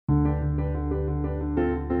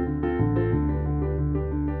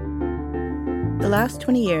last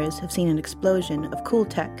 20 years have seen an explosion of cool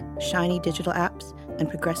tech, shiny digital apps, and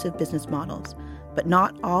progressive business models, but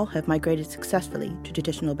not all have migrated successfully to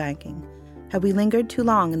traditional banking. Have we lingered too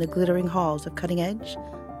long in the glittering halls of cutting edge?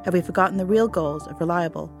 Have we forgotten the real goals of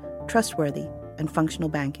reliable, trustworthy, and functional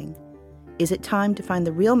banking? Is it time to find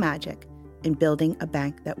the real magic in building a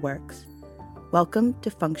bank that works? Welcome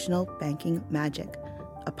to Functional Banking Magic,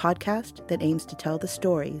 a podcast that aims to tell the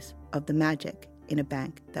stories of the magic in a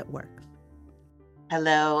bank that works.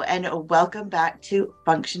 Hello, and welcome back to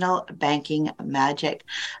Functional Banking Magic.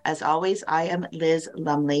 As always, I am Liz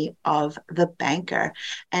Lumley of The Banker,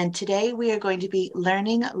 and today we are going to be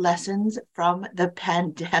learning lessons from the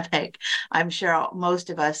pandemic. I'm sure most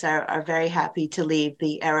of us are very happy to leave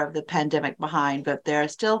the era of the pandemic behind, but there are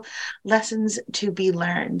still lessons to be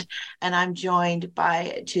learned. And I'm joined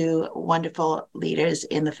by two wonderful leaders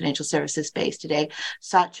in the financial services space today,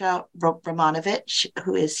 Satya Romanovich,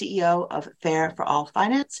 who is CEO of Fair for All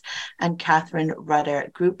Finance, and Catherine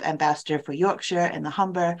Rudder, Group Ambassador for Yorkshire and the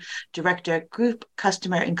Humber, Director, Group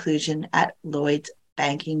Customer Inclusion at Lloyds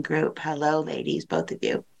Banking Group. Hello, ladies, both of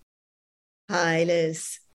you. Hi,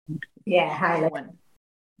 Liz. Yeah, hi, Liz.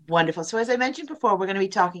 Wonderful. So as I mentioned before, we're going to be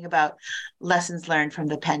talking about lessons learned from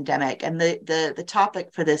the pandemic. And the topic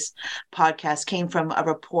for this podcast came from a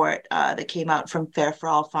report that came out from Fair for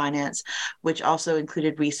All Finance, which also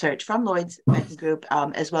included research from Lloyds Banking Group,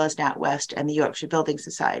 as well as NatWest and the Yorkshire Building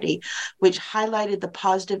Society, which highlighted the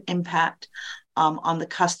positive impact on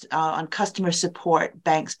customer support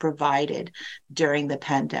banks provided during the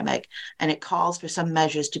pandemic. And it calls for some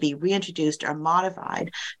measures to be reintroduced or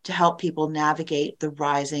modified to help people navigate the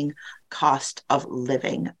rising cost of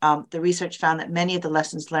living. The research found that many of the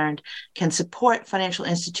lessons learned can support financial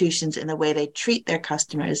institutions in the way they treat their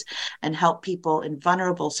customers and help people in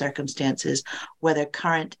vulnerable circumstances weather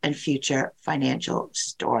current and future financial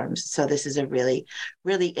storms. So this is a really,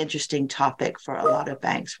 really interesting topic for a lot of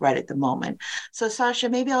banks right at the moment. So Sasha,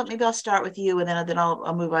 maybe I'll start with you, and then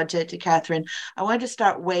I'll move on to Catherine. I wanted to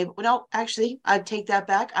start I'd take that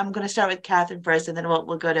back. I'm going to start with Catherine first, and then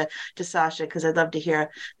we'll go to Sasha, because I'd love to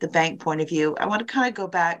hear the bank point of view. I want to kind of go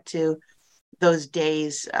back to those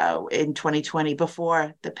days in 2020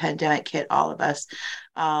 before the pandemic hit all of us,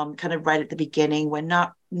 kind of right at the beginning, when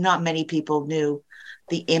not many people knew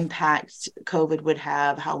the impact COVID would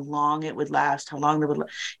have, how long it would last, how long it would,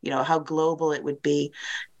 how global it would be.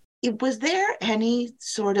 Was there any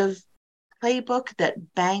sort of playbook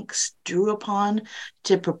that banks drew upon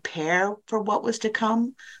to prepare for what was to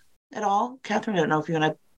come at all? Catherine, I don't know if you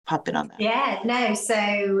want to pop in on that. Yeah, no. So,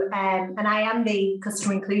 and I am the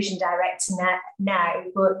Customer Inclusion Director now,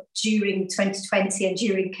 but during 2020 and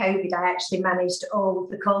during COVID, I actually managed all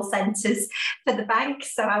of the call centres for the bank.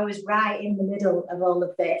 So I was right in the middle of all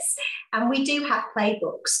of this. And we do have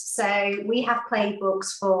playbooks. So we have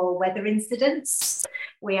playbooks for weather incidents.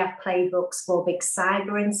 We have playbooks for big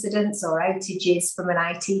cyber incidents or outages from an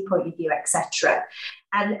IT point of view, etc.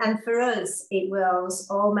 And for us, it was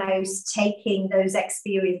almost taking those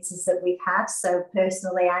experiences that we've had. So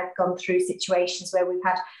personally, I've gone through situations where we've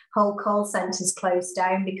had whole call centres closed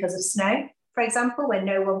down because of snow, for example, when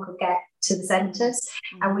no one could get to the centres.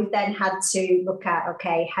 And we've then had to look at,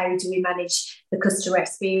 okay, how do we manage the customer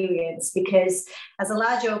experience? Because as a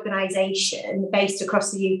large organisation based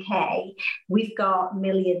across the UK, we've got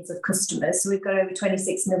millions of customers. So we've got over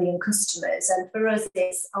 26 million customers. And for us,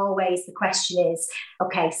 it's always the question is,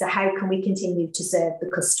 okay, so how can we continue to serve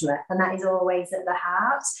the customer? And that is always at the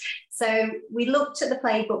heart. So we looked at the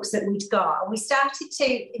playbooks that we'd got, and we started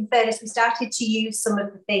to use some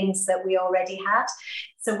of the things that we already had.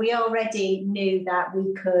 So we already knew that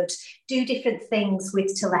we could do different things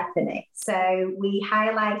with telephony. So we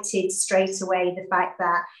highlighted straight away the fact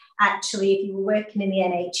that actually, if you were working in the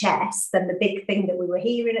NHS, then the big thing that we were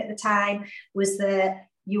hearing at the time was that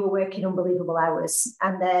you were working unbelievable hours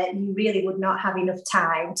and that you really would not have enough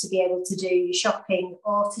time to be able to do your shopping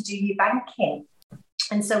or to do your banking.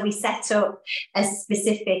 And so we set up a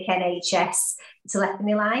specific NHS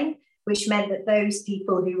telephony line, which meant that those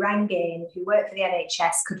people who rang in, who worked for the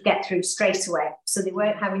NHS, could get through straight away. So they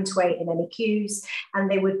weren't having to wait in any queues,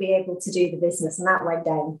 and they would be able to do the business. And that went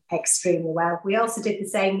down extremely well. We also did the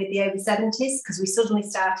same with the over 70s, because we suddenly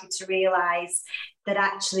started to realise that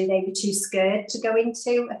actually they were too scared to go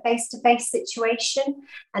into a face-to-face situation.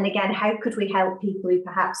 And again, how could we help people who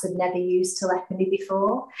perhaps had never used telephony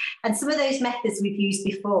before? And some of those methods we've used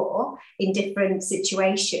before in different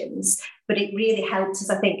situations, but it really helped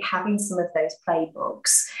us, I think, having some of those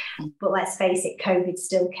playbooks. But let's face it, COVID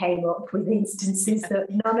still came up with instances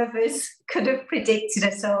that none of us could have predicted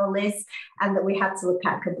at all, Liz, and that we had to look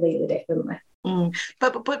at completely differently.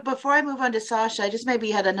 But before I move on to Sasha, I just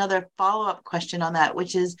maybe had another follow-up question on that,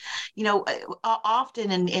 which is,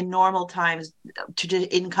 often in normal times,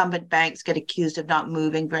 incumbent banks get accused of not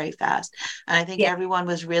moving very fast. And I think everyone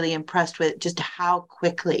was really impressed with just how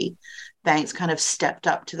quickly banks kind of stepped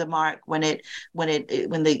up to the mark when it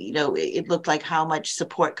looked like how much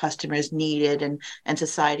support customers needed and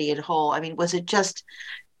society as a whole. I mean, was it just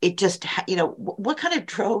what kind of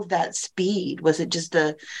drove that speed? Was it just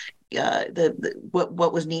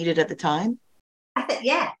what was needed at the time? I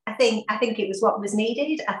think it was what was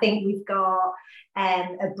needed. I think we've got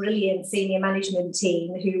a brilliant senior management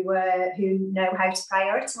team who know how to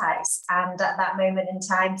prioritise, and at that moment in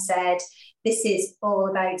time said, this is all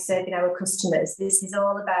about serving our customers. This is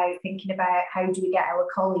all about thinking about how do we get our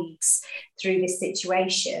colleagues through this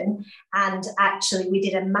situation. And actually, we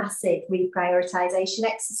did a massive reprioritisation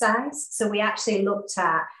exercise. So we actually looked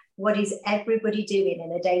at what is everybody doing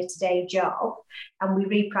in a day-to-day job, and we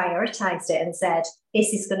reprioritised it and said, is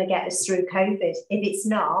this going to get us through COVID? If it's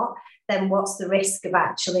not, then what's the risk of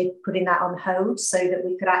actually putting that on hold so that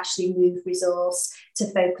we could actually move resource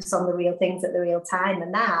to focus on the real things at the real time?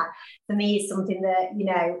 And that, for me, is something that,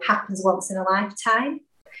 happens once in a lifetime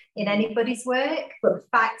in anybody's work. But the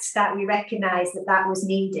fact that we recognised that that was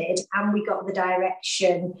needed and we got the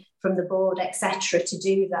direction from the board, etc., to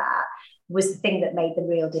do that was the thing that made the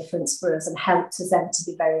real difference for us and helped us then to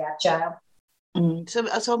be very agile. So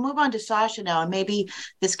I'll move on to Sasha now, and maybe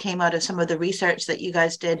this came out of some of the research that you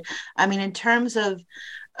guys did. I mean, in terms of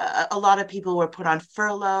a lot of people were put on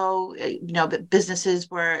furlough, but businesses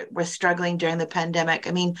were struggling during the pandemic.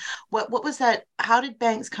 I mean, what was that? How did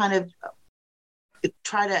banks kind of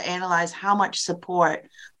try to analyze how much support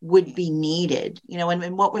would be needed?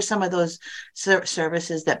 And what were some of those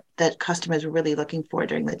services that customers were really looking for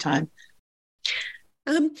during the time?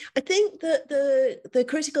 I think that the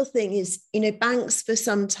critical thing is, banks for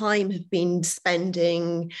some time have been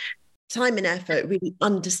spending time and effort really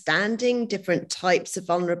understanding different types of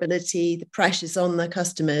vulnerability, the pressures on their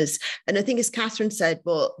customers. And I think, as Catherine said,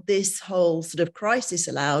 what this whole sort of crisis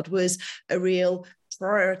allowed was a real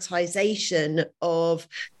prioritization of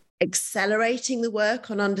accelerating the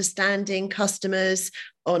work on understanding customers,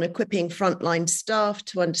 on equipping frontline staff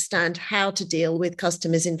to understand how to deal with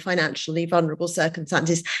customers in financially vulnerable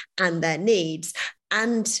circumstances and their needs,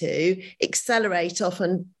 and to accelerate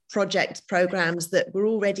often programs that were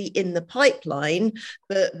already in the pipeline,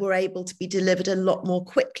 but were able to be delivered a lot more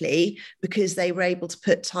quickly because they were able to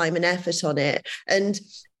put time and effort on it. And,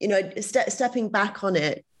 stepping back on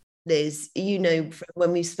it, Liz, from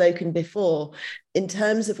when we've spoken before, in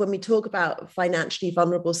terms of when we talk about financially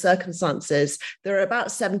vulnerable circumstances, there are about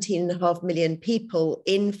 17.5 million people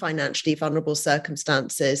in financially vulnerable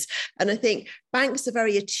circumstances. And I think banks are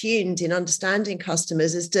very attuned in understanding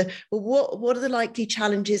customers as to, well, what are the likely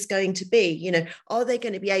challenges going to be? Are they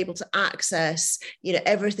going to be able to access,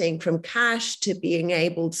 everything from cash to being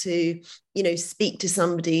able to, speak to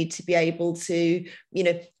somebody to be able to,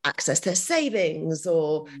 access their savings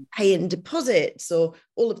or pay in deposits or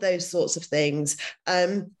all of those sorts of things.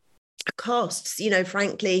 Costs,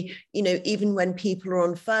 frankly, even when people are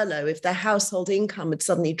on furlough, if their household income had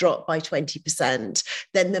suddenly dropped by 20%,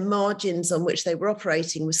 then the margins on which they were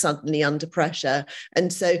operating were suddenly under pressure.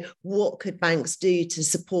 And so what could banks do to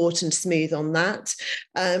support and smooth on that?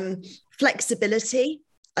 Flexibility,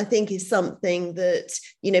 I think, is something that,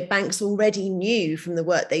 banks already knew from the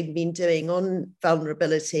work they've been doing on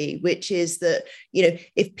vulnerability, which is that,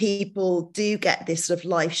 if people do get this sort of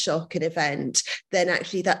life shock and event, then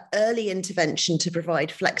actually that early intervention to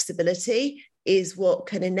provide flexibility is what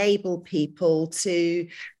can enable people to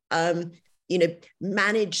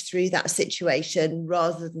manage through that situation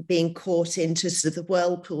rather than being caught into sort of the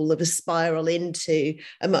whirlpool of a spiral into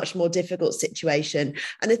a much more difficult situation.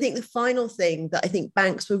 And I think the final thing that I think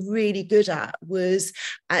banks were really good at was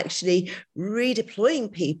actually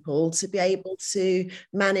redeploying people to be able to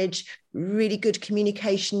manage really good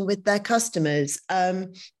communication with their customers. I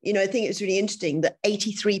think it was really interesting that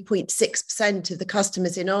 83.6% of the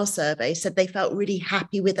customers in our survey said they felt really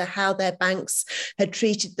happy with how their banks had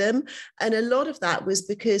treated them. And a lot of that was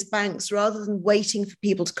because banks, rather than waiting for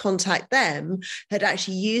people to contact them, had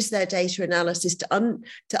actually used their data analysis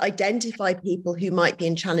to identify people who might be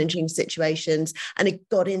in challenging situations and had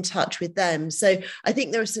got in touch with them. So I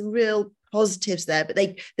think there are some real positives there, but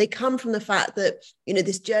they come from the fact that,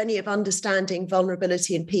 this journey of understanding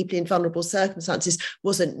vulnerability in people in vulnerable circumstances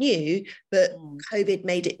wasn't new, but COVID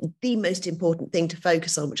made it the most important thing to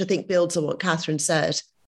focus on, which I think builds on what Catherine said.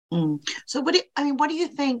 So what do you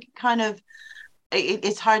think kind of,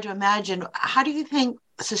 it's hard to imagine, how do you think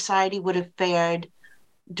society would have fared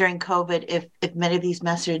during COVID if many of these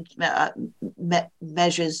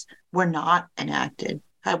measures were not enacted?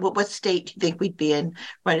 What state do you think we'd be in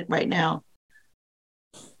right now?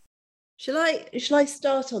 Shall I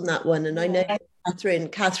start on that one? And I know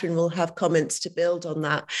Catherine will have comments to build on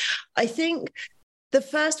that. I think the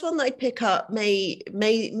first one that I pick up may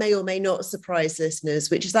or may not surprise listeners,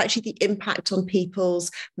 which is actually the impact on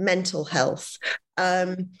people's mental health.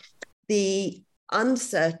 The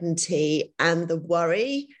uncertainty and the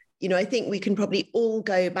worry. I think we can probably all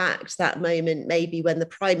go back to that moment, maybe when the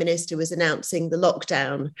Prime Minister was announcing the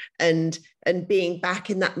lockdown and being back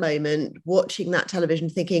in that moment, watching that television,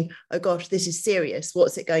 thinking, oh gosh, this is serious.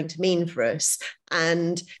 What's it going to mean for us?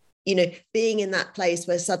 And being in that place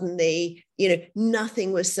where suddenly,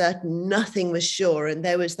 nothing was certain, nothing was sure, and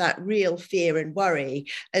there was that real fear and worry.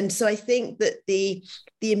 And so I think that the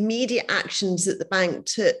immediate actions that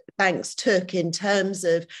the banks took in terms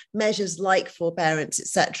of measures like forbearance,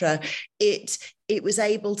 etc., it was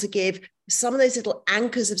able to give some of those little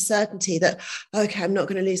anchors of certainty that, okay, I'm not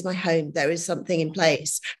going to lose my home. There is something in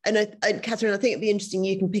place. And Catherine, I think it'd be interesting,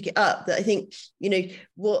 you can pick it up, that I think,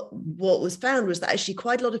 what was found was that actually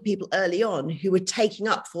quite a lot of people early on who were taking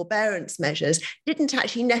up forbearance measures didn't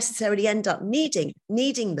actually necessarily end up needing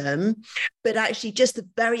them, but actually just the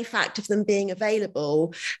very fact of them being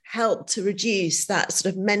available helped to reduce that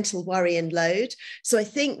sort of mental worry and load. So I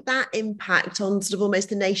think that impact on sort of almost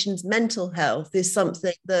the nation's mental health is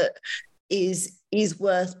something that is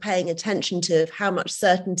worth paying attention to, of how much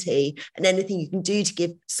certainty and anything you can do to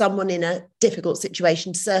give someone in a difficult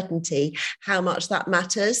situation certainty, how much that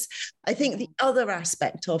matters. I think the other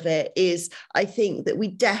aspect of it is, I think that we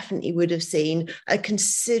definitely would have seen a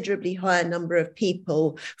considerably higher number of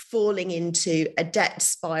people falling into a debt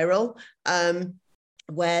spiral,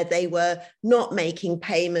 where they were not making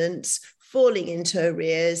payments, falling into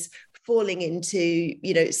arrears, falling into,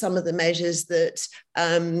 some of the measures that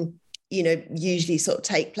usually sort of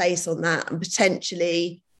take place on that, and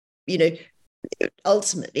potentially,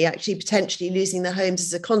 ultimately actually potentially losing their homes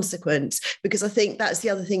as a consequence. Because I think that's the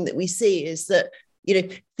other thing that we see, is that,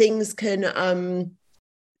 things can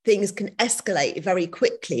escalate very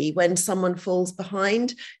quickly when someone falls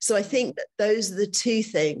behind. So I think that those are the two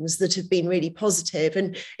things that have been really positive.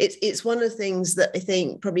 And it's one of the things that I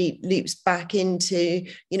think probably loops back into,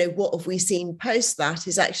 what have we seen post that,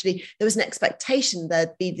 is actually there was an expectation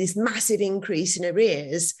there'd be this massive increase in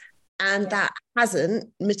arrears, and that hasn't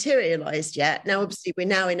materialized yet. Now, obviously, we're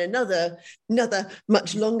now in another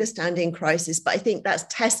much longer standing crisis, but I think that's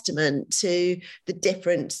testament to the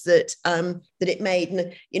difference that it made.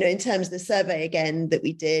 And, in terms of the survey again that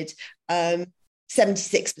we did,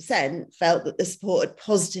 76% felt that the support had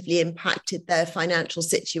positively impacted their financial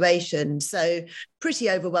situation. So pretty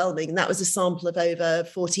overwhelming. And that was a sample of over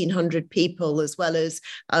 1,400 people, as well as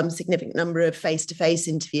a significant number of face-to-face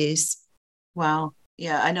interviews. Wow.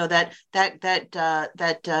 Yeah, I know that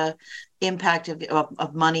impact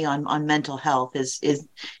of money on mental health is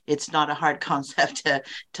it's not a hard concept to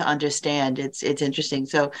understand. It's interesting.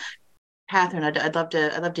 So, Catherine, I'd love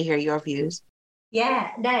to hear your views. Yeah,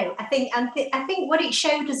 no, I think what it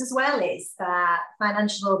showed us as well is that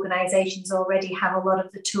financial organisations already have a lot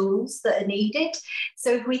of the tools that are needed.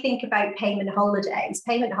 So if we think about payment holidays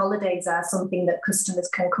are something that customers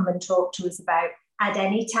can come and talk to us about at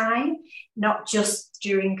any time, not just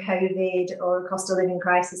during COVID or a cost of living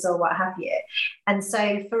crisis or what have you. And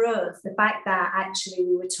so for us, the fact that actually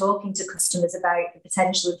we were talking to customers about the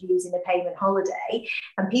potential of using a payment holiday,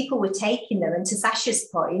 and people were taking them, and to Sasha's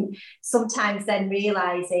point, sometimes then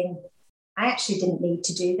realising, I actually didn't need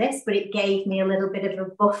to do this, but it gave me a little bit of a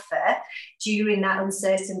buffer during that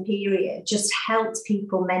uncertain period, just helped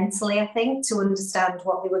people mentally, I think, to understand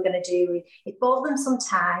what they were going to do. It bought them some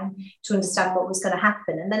time to understand what was going to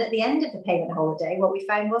happen. And then at the end of the payment holiday, what we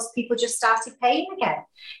found was people just started paying again.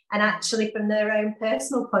 And actually, from their own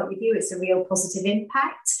personal point of view, it's a real positive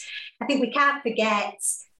impact. I think we can't forget,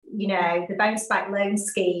 the bounce back loan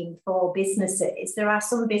scheme for businesses. There are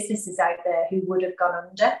some businesses out there who would have gone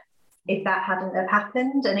under if that hadn't have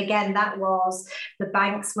happened. And again, that was the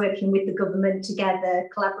banks working with the government together,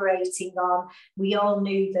 collaborating on, we all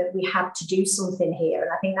knew that we had to do something here.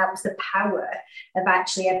 And I think that was the power of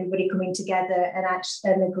actually everybody coming together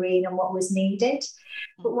and agreeing on what was needed.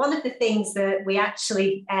 But one of the things that we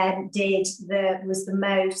actually did that was the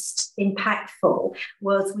most impactful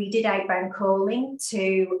was we did outbound calling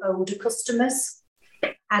to older customers.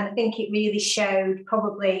 And I think it really showed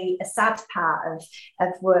probably a sad part of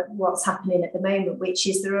what's happening at the moment, which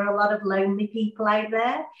is there are a lot of lonely people out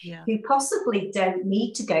there who possibly don't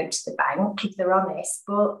need to go to the bank, if they're honest,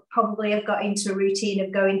 but probably have got into a routine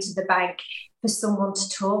of going to the bank for someone to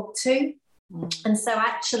talk to. And so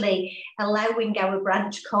actually allowing our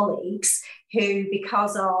branch colleagues who,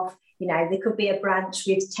 because of, there could be a branch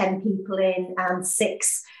with 10 people in and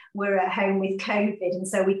 6 were at home with COVID, and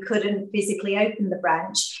so we couldn't physically open the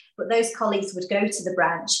branch, but those colleagues would go to the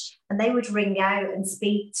branch and they would ring out and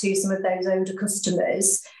speak to some of those older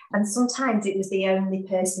customers, and sometimes it was the only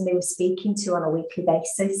person they were speaking to on a weekly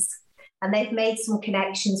basis. And they've made some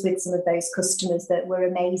connections with some of those customers that were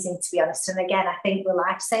amazing, to be honest. And again, I think were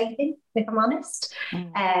life-saving, if I'm honest.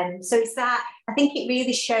 So it's that, I think it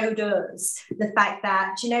really showed us the fact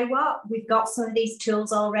that, do you know what? We've got some of these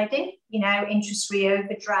tools already, interest-free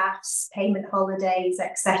overdrafts, payment holidays,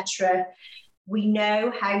 etc. We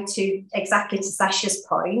know how to, exactly to Sasha's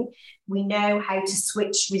point, we know how to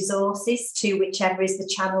switch resources to whichever is the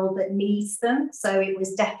channel that needs them. So it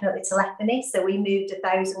was definitely telephony. So we moved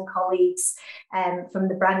 1,000 colleagues from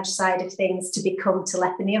the branch side of things to become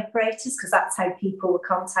telephony operators, because that's how people were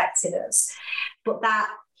contacting us. But that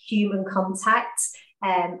human contact,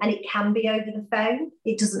 and it can be over the phone,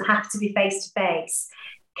 it doesn't have to be face-to-face,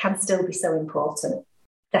 can still be so important.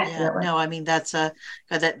 Definitely. Yeah, no, I mean, that's a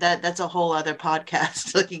whole other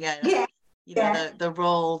podcast looking at the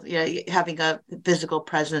role, having a physical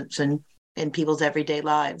presence in people's everyday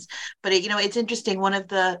lives. But it's interesting. One of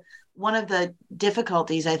the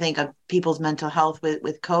difficulties, I think, of people's mental health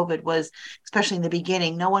with COVID was, especially in the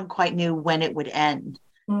beginning, no one quite knew when it would end.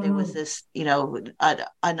 There was this,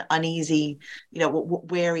 an uneasy,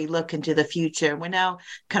 wary look into the future. We're now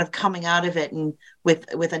kind of coming out of it, and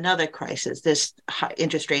with another crisis. This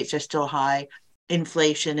interest rates are still high,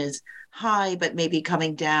 inflation is high, but maybe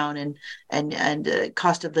coming down, and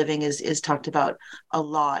cost of living is talked about a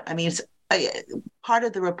lot. I mean, part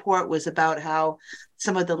of the report was about how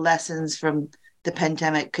some of the lessons from the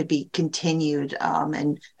pandemic could be continued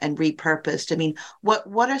and repurposed. I mean, what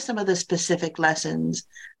are some of the specific lessons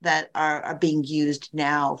that are being used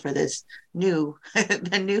now for this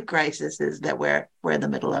the new crises that we're in the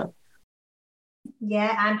middle of?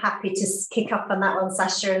 Yeah, I'm happy to kick off on that one,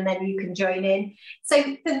 Sasha, and then you can join in. So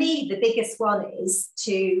for me, the biggest one is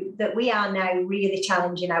that we are now really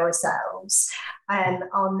challenging ourselves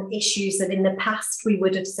on issues that in the past we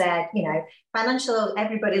would have said,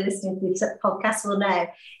 everybody listening to this podcast will know,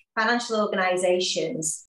 financial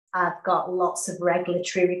organisations have got lots of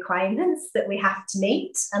regulatory requirements that we have to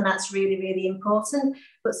meet, and that's really, really important.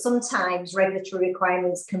 But sometimes regulatory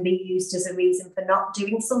requirements can be used as a reason for not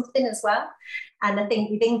doing something as well. And I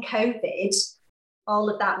think within COVID, all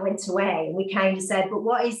of that went away, and we kind of said, but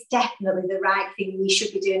what is definitely the right thing we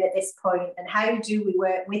should be doing at this point, and how do we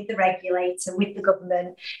work with the regulator, with the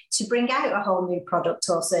government, to bring out a whole new product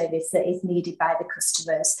or service that is needed by the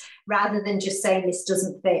customers, rather than just saying this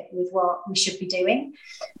doesn't fit with what we should be doing.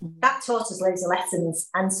 That taught us loads of lessons,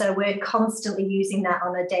 and so we're constantly using that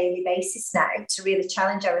on a daily basis now to really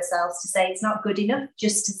challenge ourselves to say it's not good enough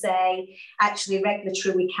just to say, actually,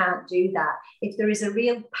 regulatory, we can't do that. If there is a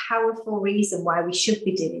real powerful reason why we should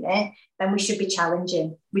be doing it, then we should be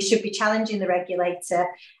challenging. We should be challenging the regulator,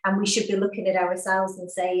 and we should be looking at ourselves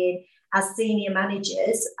and saying, as senior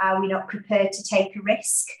managers, are we not prepared to take a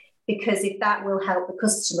risk? Because if that will help the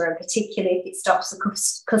customer, and particularly if it stops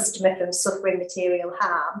the customer from suffering material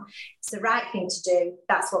harm, it's the right thing to do.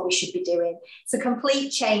 That's what we should be doing. It's a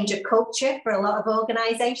complete change of culture for a lot of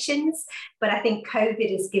organisations, but I think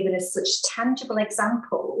COVID has given us such tangible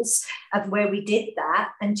examples of where we did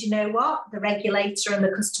that. And you know what? The regulator and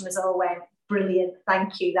the customers all went, brilliant,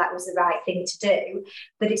 thank you, that was the right thing to do.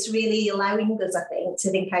 But it's really allowing us, I think,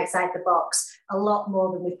 to think outside the box a lot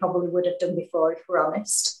more than we probably would have done before, if we're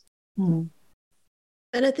honest. And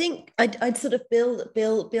I think I'd sort of build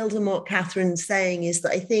on what Catherine's saying, is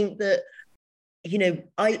that I think that,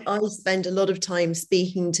 I spend a lot of time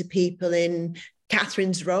speaking to people in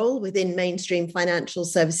Catherine's role within mainstream financial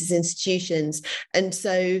services institutions. And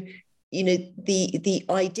so, the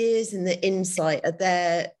ideas and the insight are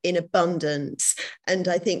there in abundance. And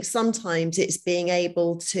I think sometimes it's being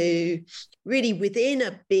able to really, within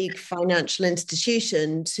a big financial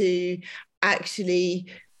institution, to actually,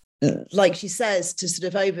 like she says, to sort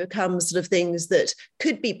of overcome sort of things that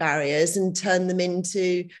could be barriers and turn them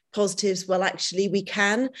into positives. Well, actually, we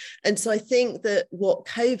can. And so I think that what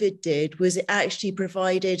COVID did was it actually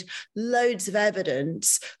provided loads of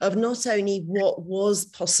evidence of not only what was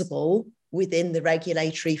possible within the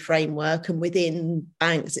regulatory framework and within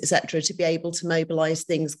banks, etc., to be able to mobilize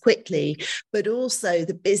things quickly, but also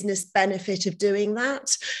the business benefit of doing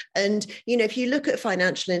that. And, if you look at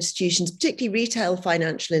financial institutions, particularly retail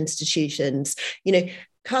financial institutions,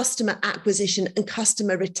 customer acquisition and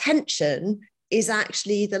customer retention is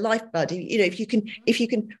actually the lifeblood. If you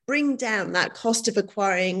can bring down that cost of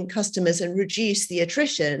acquiring customers and reduce the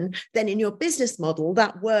attrition, then in your business model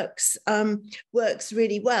that works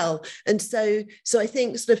really well. And so I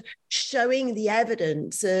think sort of showing the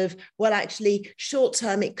evidence of, well, actually short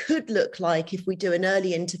term it could look like, if we do an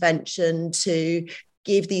early intervention to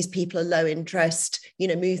give these people a low interest,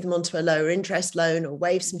 move them onto a lower interest loan or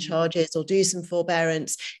waive some charges or do some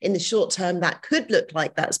forbearance. In the short term, that could look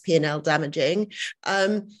like that's P&L damaging.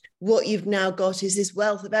 What you've now got is this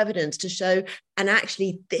wealth of evidence to show, and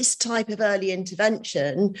actually this type of early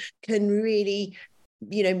intervention can really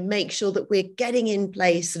make sure that we're getting in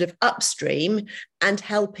place sort of upstream and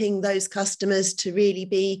helping those customers to really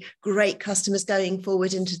be great customers going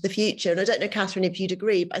forward into the future. And I don't know, Catherine, if you'd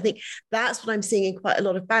agree, but I think that's what I'm seeing in quite a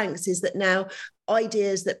lot of banks, is that now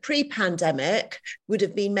ideas that pre-pandemic would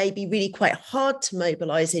have been maybe really quite hard to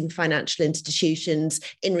mobilize in financial institutions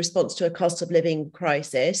in response to a cost of living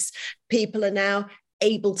crisis, people are now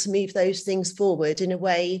able to move those things forward in a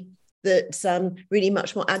way that's really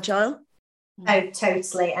much more agile. Oh,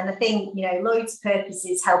 totally. And I think, Lloyd's purpose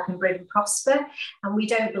is helping Britain prosper. And we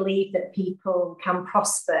don't believe that people can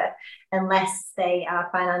prosper unless they are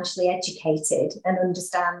financially educated and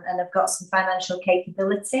understand and have got some financial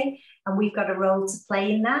capability. And we've got a role to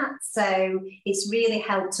play in that. So it's really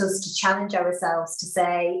helped us to challenge ourselves to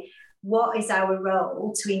say, what is our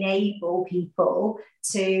role to enable people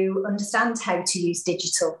to understand how to use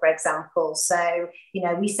digital, for example? So,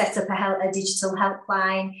 we set up a digital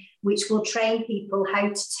helpline, which will train people how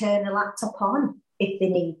to turn a laptop on if they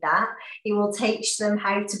need that. It will teach them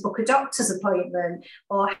how to book a doctor's appointment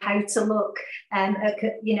or how to look at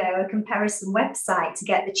a comparison website to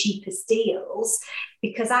get the cheapest deals,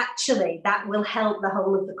 because actually that will help the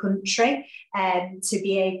whole of the country to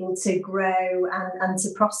be able to grow and to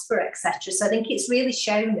prosper, etc. So I think it's really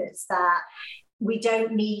shown us that we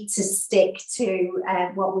don't need to stick to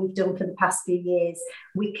what we've done for the past few years.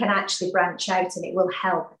 We can actually branch out and it will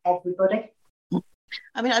help everybody.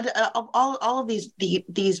 I mean, all of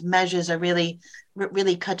these measures are really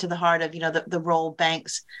cut to the heart of the role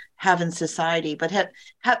banks have in society. But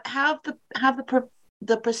have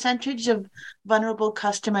the percentage of vulnerable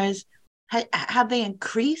customers, have they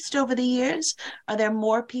increased over the years? Are there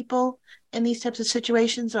more people in these types of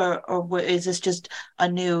situations, or is this just a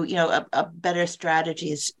new, a better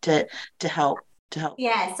strategies to help?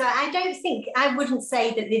 Yeah, so I wouldn't say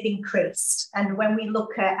that they've increased. And when we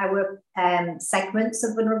look at our segments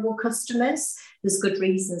of vulnerable customers, there's good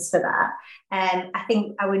reasons for that. I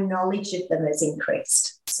think our knowledge of them has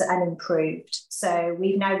increased and improved. So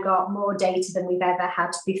we've now got more data than we've ever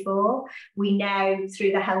had before. We now,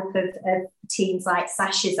 through the help of teams like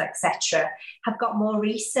Sasha's, etc., have got more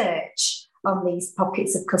research on these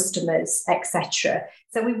pockets of customers, etc.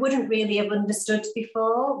 So we wouldn't really have understood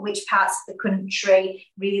before which parts of the country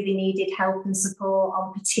really needed help and support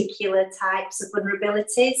on particular types of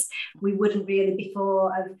vulnerabilities. We wouldn't really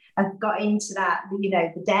before have got into that,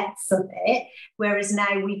 the depths of it. Whereas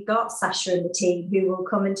now we've got Sasha and the team who will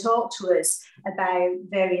come and talk to us about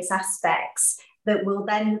various aspects that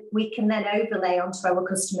we can then overlay onto our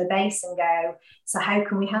customer base and go, so how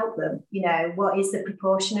can we help them? What is the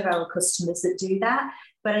proportion of our customers that do that?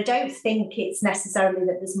 But I don't think it's necessarily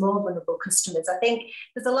that there's more vulnerable customers. I think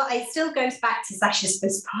there's a lot, it still goes back to Sasha's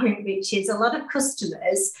first point, which is a lot of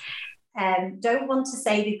customers don't want to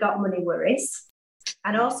say they've got money worries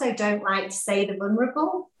and also don't like to say they're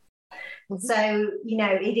vulnerable. So,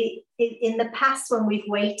 in the past, when we've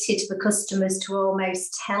waited for customers to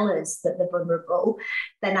almost tell us that they're vulnerable,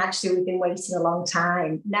 then actually we've been waiting a long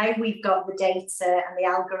time. Now we've got the data and the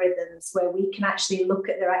algorithms where we can actually look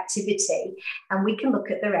at their activity and we can look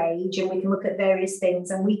at their age and we can look at various things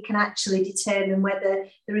and we can actually determine whether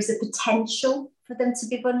there is a potential for them to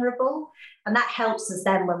be vulnerable. And that helps us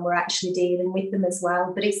then when we're actually dealing with them as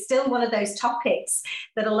well. But it's still one of those topics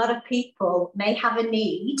that a lot of people may have a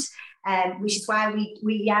need, which is why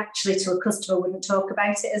we actually to a customer wouldn't talk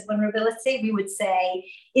about it as vulnerability. We would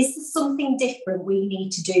say, is there something different we need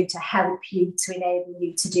to do to help you, to enable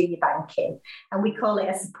you to do your banking? And we call it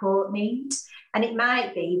a support need. And it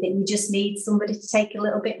might be that you just need somebody to take a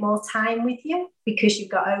little bit more time with you because you've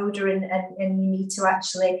got older and you need to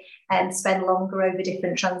actually spend longer over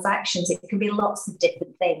different transactions. It can be lots of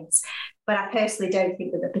different things. But I personally don't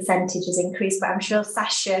think that the percentage has increased, but I'm sure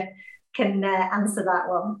Sasha can answer that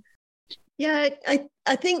one. Yeah,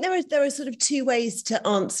 I think there are sort of two ways to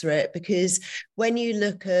answer it, because when you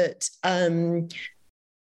look at the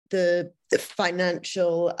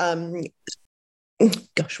financial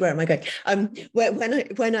gosh, where am I going?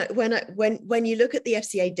 When you look at the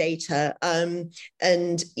FCA data,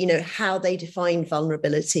 and you know how they define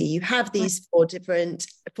vulnerability, you have these four different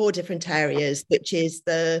areas, which is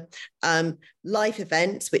the life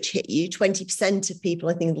events which hit you. 20% of people,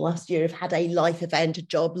 I think, last year have had a life event, a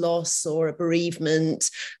job loss or a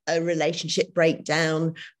bereavement, a relationship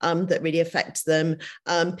breakdown that really affects them.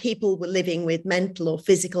 People were living with mental or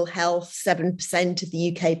physical health, 7% of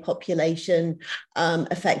the UK population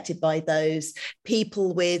affected by those.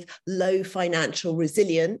 People with low financial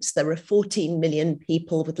resilience, there are 14 million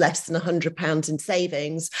people with less than £100 in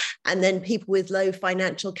savings, and then people with low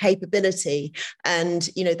financial capability. And,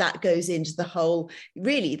 you know, that goes into the whole,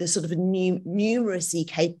 really the sort of numeracy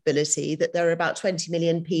capability, that there are about 20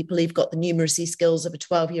 million people who've got the numeracy skills of a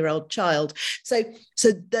 12-year-old child. So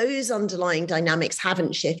those underlying dynamics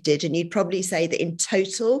haven't shifted. And you'd probably say that in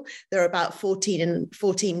total, there are about 14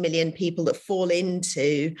 million people that fall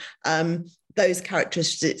into those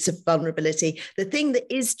characteristics of vulnerability. The thing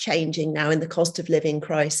that is changing now in the cost of living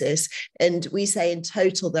crisis, and we say in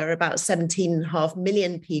total there are about 17.5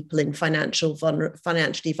 million people in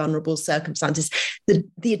financially vulnerable circumstances.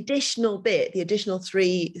 The additional bit, the additional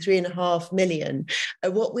 3.5 million,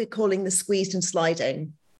 are what we're calling the squeezed and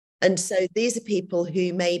sliding. And so these are people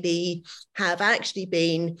who maybe have actually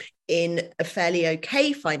been in a fairly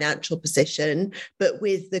okay financial position, but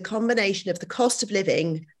with the combination of the cost of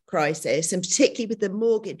living crisis, and particularly with the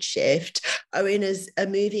mortgage shift, are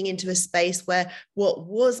moving into a space where what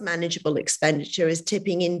was manageable expenditure is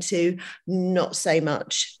tipping into not so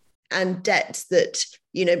much, and debts that,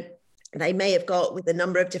 you know, they may have got with a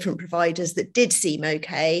number of different providers that did seem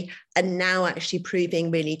okay and now actually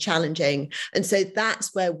proving really challenging. And so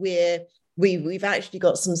that's where we've actually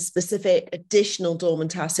got some specific additional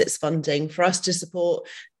dormant assets funding for us to support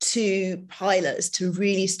two pilots to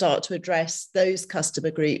really start to address those customer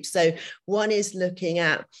groups. So one is looking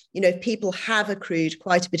at, you know, if people have accrued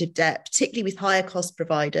quite a bit of debt, particularly with higher cost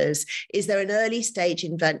providers, is there an early stage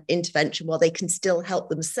intervention while they can still help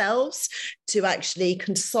themselves to actually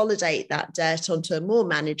consolidate that debt onto a more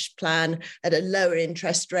managed plan at a lower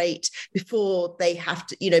interest rate before they have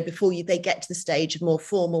to, you know, they get to the stage of more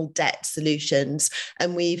formal debt solutions.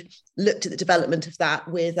 And we've looked at the development of that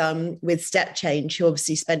with Step Change, who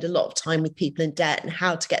obviously spend a lot of time with people in debt and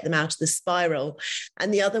how to get them out of the spiral.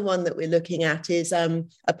 And the other one that we're looking at is a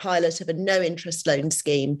pilot of a no interest loan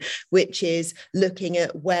scheme, which is looking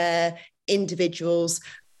at where individuals,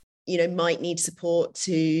 you know, might need support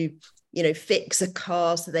to, you know, fix a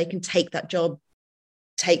car so they can take that job,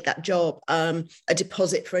 a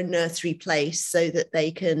deposit for a nursery place so that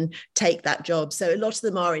they can take that job. So a lot of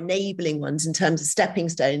them are enabling ones in terms of stepping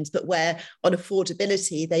stones, but where on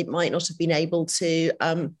affordability, they might not have been able to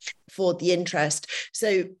afford the interest.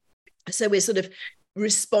 So we're sort of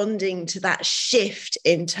responding to that shift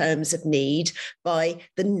in terms of need by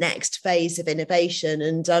the next phase of innovation.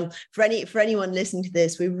 And for anyone listening to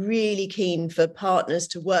this, we're really keen for partners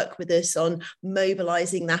to work with us on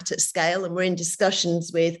mobilizing that at scale. And we're in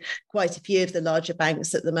discussions with quite a few of the larger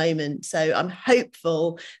banks at the moment. So I'm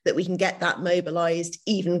hopeful that we can get that mobilized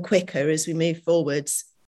even quicker as we move forwards.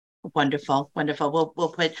 Wonderful.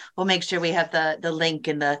 We'll make sure we have the link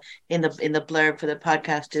in the blurb for the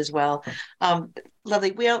podcast as well.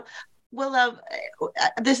 Lovely. We'll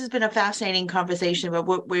this has been a fascinating conversation, but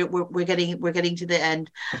we're getting to the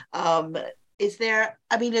end. Is there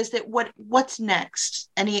what's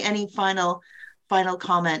next? Any final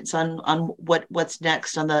comments on what's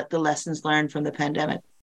next on the lessons learned from the pandemic?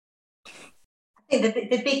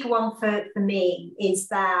 The big one for me is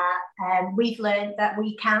that we've learned that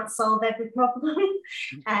we can't solve every problem,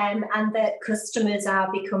 and that customers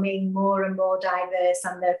are becoming more and more diverse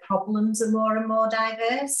and their problems are more and more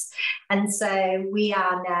diverse. And so we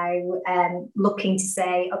are now looking to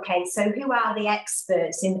say, okay, so who are the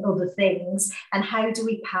experts in other things and how do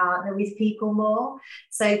we partner with people more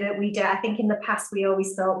so that we do? I think in the past we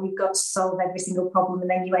always thought we've got to solve every single problem and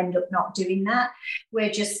then you end up not doing that.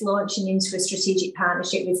 We're just launching into a strategic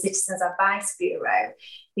partnership with Citizens Advice Bureau,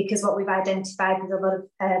 because what we've identified with a lot of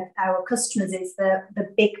our customers is the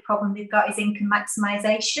big problem they've got is income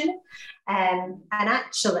maximisation. And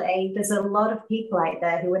actually, there's a lot of people out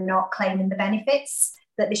there who are not claiming the benefits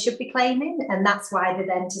that they should be claiming. And that's why they're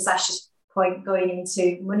then, to Sasha's point, going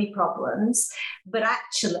into money problems. But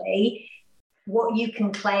actually, what you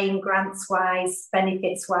can claim grants wise,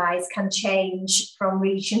 benefits wise, can change from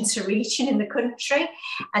region to region in the country.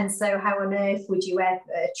 And so how on earth would you ever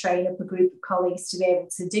train up a group of colleagues to be able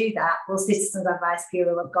to do that? Well, Citizens Advice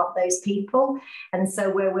Bureau have got those people. And so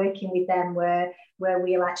we're working with them where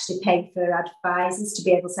we'll actually pay for advisors to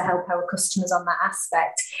be able to help our customers on that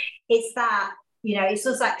aspect. It's that, it's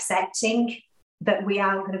us accepting that we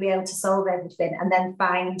aren't going to be able to solve everything, and then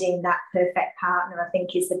finding that perfect partner, I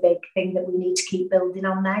think, is the big thing that we need to keep building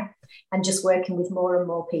on now, and just working with more and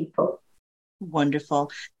more people. Wonderful.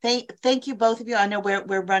 Thank you, both of you. I know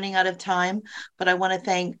we're running out of time, but I want to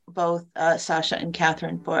thank both Sasha and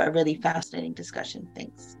Catherine for a really fascinating discussion.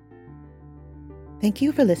 Thanks. Thank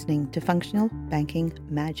you for listening to Functional Banking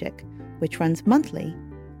Magic, which runs monthly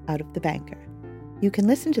out of The Banker. You can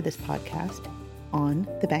listen to this podcast on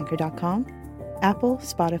thebanker.com, Apple,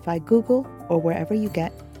 Spotify, Google, or wherever you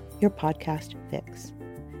get your podcast fix.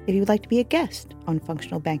 If you would like to be a guest on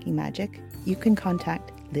Functional Banking Magic, you can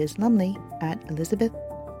contact Liz Lumley at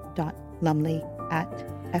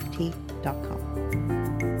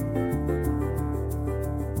elizabeth.lumley@ft.com.